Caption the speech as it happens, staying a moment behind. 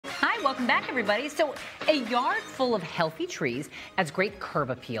Welcome back, everybody. So a yard full of healthy trees adds great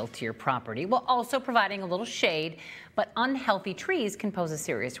curb appeal to your property while also providing a little shade, but unhealthy trees can pose a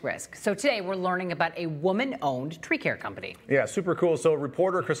serious risk. So today we're learning about a woman-owned tree care company. Yeah, super cool. So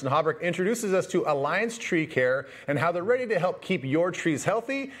reporter Kristen Haubrich introduces us to Alliance Tree Care and how they're ready to help keep your trees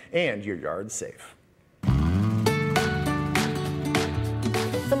healthy and your yard safe.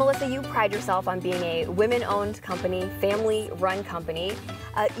 So Melissa, you pride yourself on being a women-owned company, family-run company.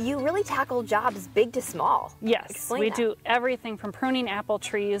 You really tackle jobs big to small. Yes, Explain we that. do everything from pruning apple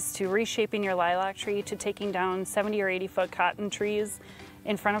trees to reshaping your lilac tree to taking down 70 or 80 foot cotton trees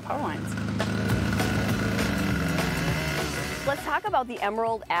in front of power lines. Let's talk about the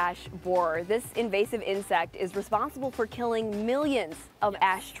emerald ash borer. This invasive insect is responsible for killing millions of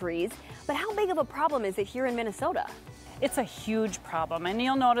ash trees. But how big of a problem is it here in Minnesota? It's a huge problem, and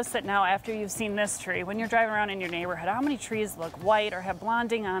you'll notice that now after you've seen this tree, when you're driving around in your neighborhood, how many trees look white or have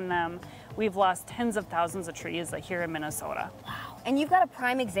blonding on them. We've lost tens of thousands of trees here in Minnesota. Wow. And you've got a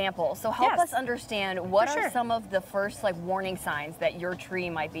prime example, so help us understand what For are sure. some of the first warning signs that your tree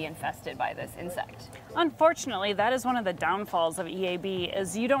might be infested by this insect? Unfortunately, that is one of the downfalls of EAB,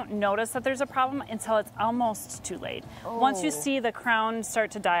 is you don't notice that there's a problem until it's almost too late. Once you see the crown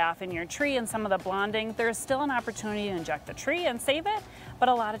start to die off in your tree and some of the blonding, there's still an opportunity to inject the tree and save it, but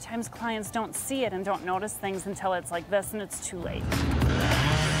a lot of times clients don't see it and don't notice things until it's like this and it's too late.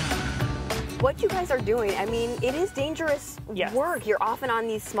 What you guys are doing, I mean, it is dangerous work. You're often on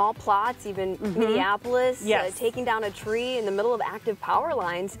these small plots, even Minneapolis, taking down a tree in the middle of active power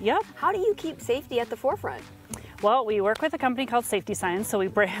lines. Yep. How do you keep safety at the forefront? Well, we work with a company called Safety Signs, so we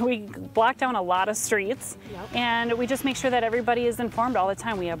block down a lot of streets, and we just make sure that everybody is informed all the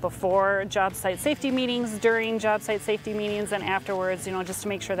time. We have before job site safety meetings, during job site safety meetings, and afterwards, just to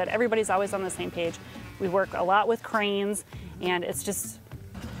make sure that everybody's always on the same page. We work a lot with cranes, and it's just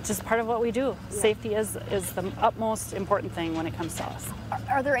part of what we do. Safety is the utmost important thing when it comes to us.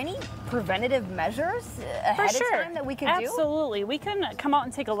 Are there any preventative measures ahead of time that we can do? Absolutely. We can come out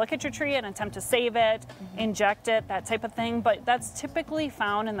and take a look at your tree and attempt to save it, inject it, that type of thing, but that's typically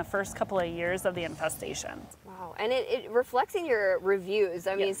found in the first couple of years of the infestation. Wow, and it reflects in your reviews.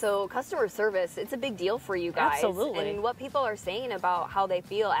 I mean, so customer service, it's a big deal for you guys. Absolutely. And what people are saying about how they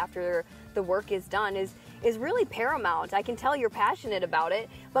feel after the work is done is really paramount. I can tell you're passionate about it,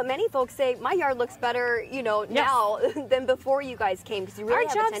 but many folks say my yard looks better, now than before you guys came, because you really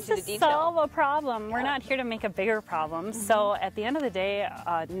have attention to detail. Solve a problem. We're not here to make a bigger problem. So at the end of the day,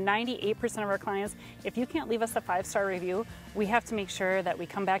 98% of our clients, if you can't leave us a 5-star review, we have to make sure that we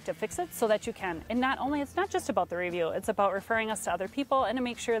come back to fix it so that you can. And it's not just about the review, it's about referring us to other people and to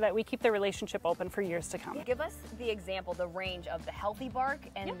make sure that we keep the relationship open for years to come. Give us the example, the range of the healthy bark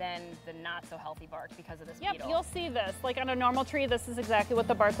and then the not so healthy bark because of this beetle. You'll see this. Like on a normal tree, this is exactly what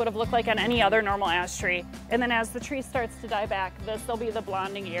the bark would have looked like on any other normal ash tree. And then as the tree starts to die back, this will be the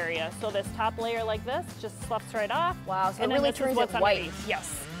blonding area. So this top layer like this just sloughs right off. Wow, so and it really this is turns what's it white. underneath.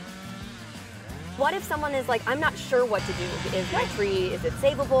 Yes. What if someone is like, I'm not sure what to do? Is my tree, is it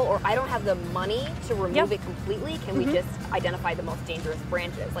savable, or I don't have the money to remove it completely? Can we just identify the most dangerous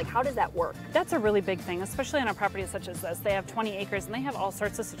branches? Like, how does that work? That's a really big thing, especially on a property such as this. They have 20 acres and they have all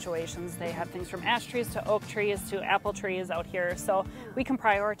sorts of situations. They have things from ash trees to oak trees to apple trees out here. So we can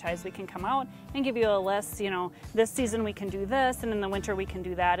prioritize. We can come out and give you a list, this season we can do this, and in the winter we can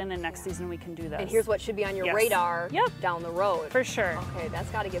do that, and then next season we can do this. And here's what should be on your radar down the road. For sure. Okay,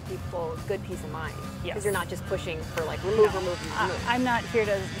 that's got to give people good peace of mind. Yes. Because you're not just pushing for remove. I'm not here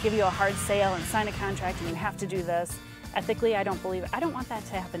to give you a hard sale and sign a contract and you have to do this. Ethically, I don't want that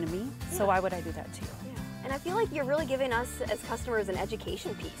to happen to me, so why would I do that to you? And I feel like you're really giving us as customers an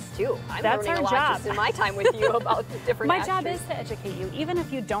education piece too. That's learning our a lot job. just in my time with you about the different My ash job trees. is to educate you. Even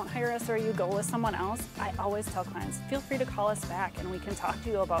if you don't hire us or you go with someone else, I always tell clients, feel free to call us back and we can talk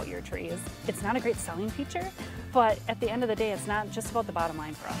to you about your trees. It's not a great selling feature, but at the end of the day, it's not just about the bottom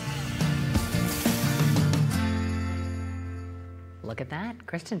line for us. Look at that.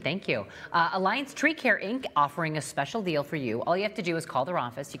 Kristen, thank you. Alliance Tree Care Inc. offering a special deal for you. All you have to do is call their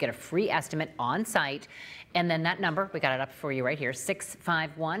office. You get a free estimate on site. And then that number, we got it up for you right here,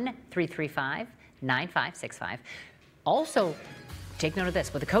 651-335-9565. Also, take note of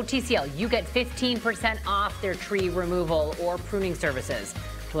this. With the code TCL, you get 15% off their tree removal or pruning services.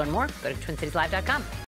 To learn more, go to TwinCitiesLive.com.